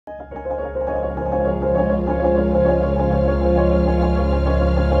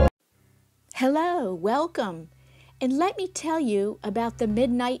Hello, welcome, and let me tell you about the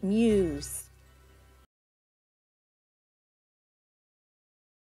Midnight Muse.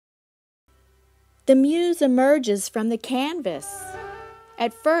 The muse emerges from the canvas,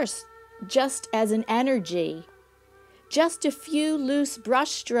 at first just as an energy, just a few loose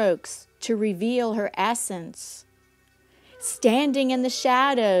brush strokes to reveal her essence. Standing in the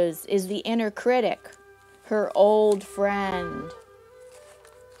shadows is the inner critic, her old friend.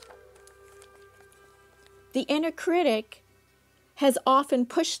 The inner critic has often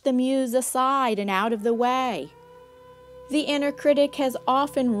pushed the muse aside and out of the way. The inner critic has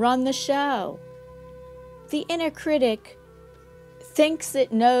often run the show. The inner critic thinks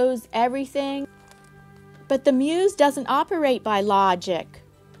it knows everything, but the muse doesn't operate by logic.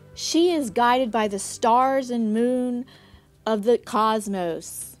 She is guided by the stars and moon of the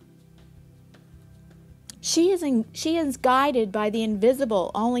cosmos. She is guided by the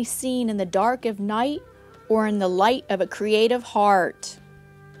invisible, only seen in the dark of night or in the light of a creative heart.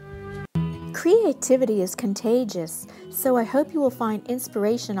 Creativity is contagious, so I hope you will find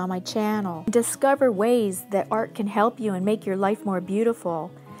inspiration on my channel. Discover ways that art can help you and make your life more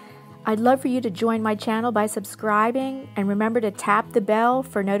beautiful. I'd love for you to join my channel by subscribing, and remember to tap the bell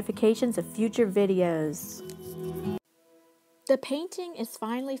for notifications of future videos. The painting is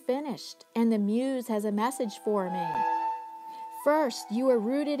finally finished, and the muse has a message for me. First, you are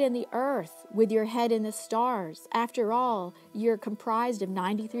rooted in the earth with your head in the stars. After all, you're comprised of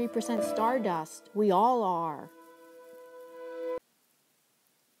 93% stardust. We all are.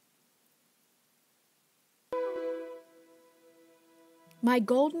 My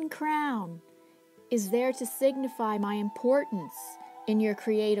golden crown is there to signify my importance in your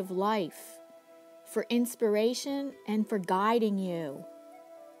creative life, for inspiration and for guiding you.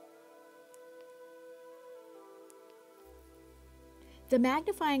 The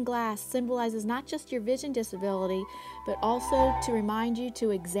magnifying glass symbolizes not just your vision disability, but also to remind you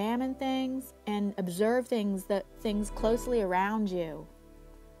to examine things and observe things closely around you.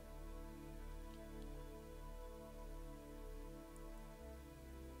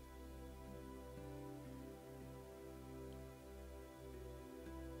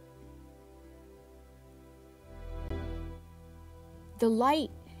 The light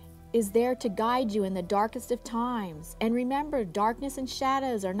is there to guide you in the darkest of times. And remember, darkness and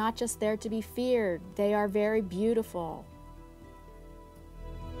shadows are not just there to be feared, they are very beautiful.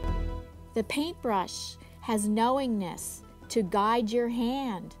 The paintbrush has knowingness to guide your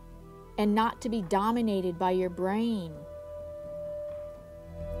hand and not to be dominated by your brain.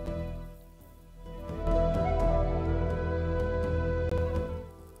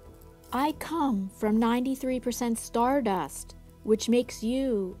 I come from 93% stardust, which makes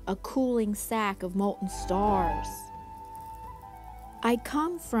you a cooling sack of molten stars. I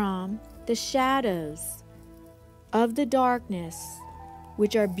come from the shadows of the darkness,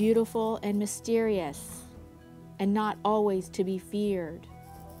 which are beautiful and mysterious, and not always to be feared.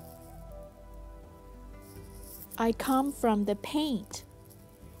 I come from the paint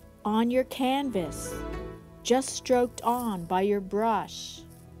on your canvas, just stroked on by your brush.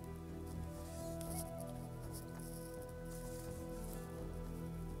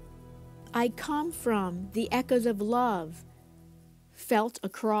 I come from the echoes of love felt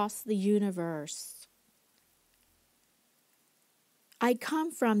across the universe. I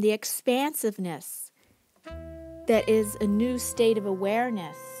come from the expansiveness that is a new state of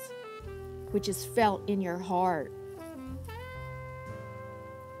awareness, which is felt in your heart.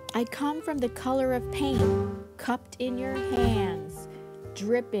 I come from the color of paint cupped in your hands,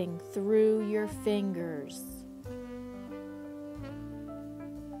 dripping through your fingers.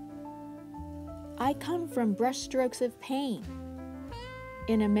 I come from brushstrokes of paint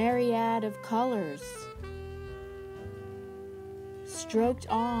in a myriad of colors, stroked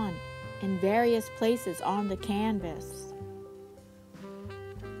on in various places on the canvas.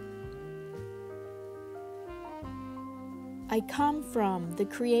 I come from the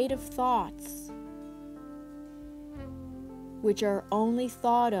creative thoughts, which are only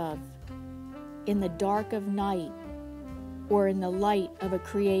thought of in the dark of night or in the light of a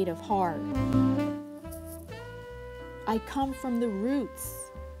creative heart. I come from the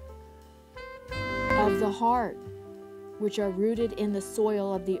roots of the heart, which are rooted in the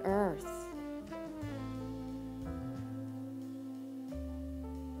soil of the earth.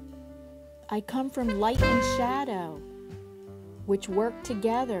 I come from light and shadow, which work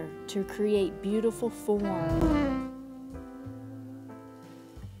together to create beautiful form.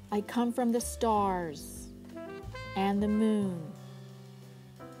 I come from the stars and the moon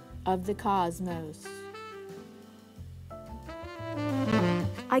of the cosmos.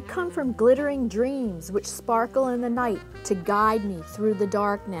 I come from glittering dreams which sparkle in the night to guide me through the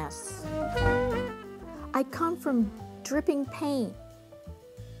darkness. I come from dripping paint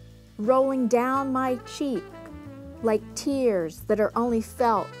rolling down my cheek like tears that are only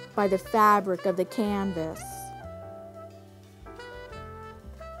felt by the fabric of the canvas.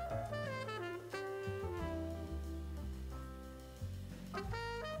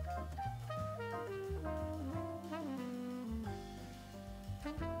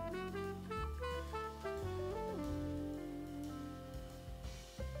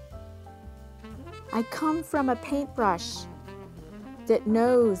 I come from a paintbrush that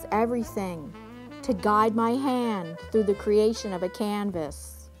knows everything to guide my hand through the creation of a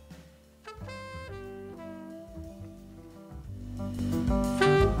canvas.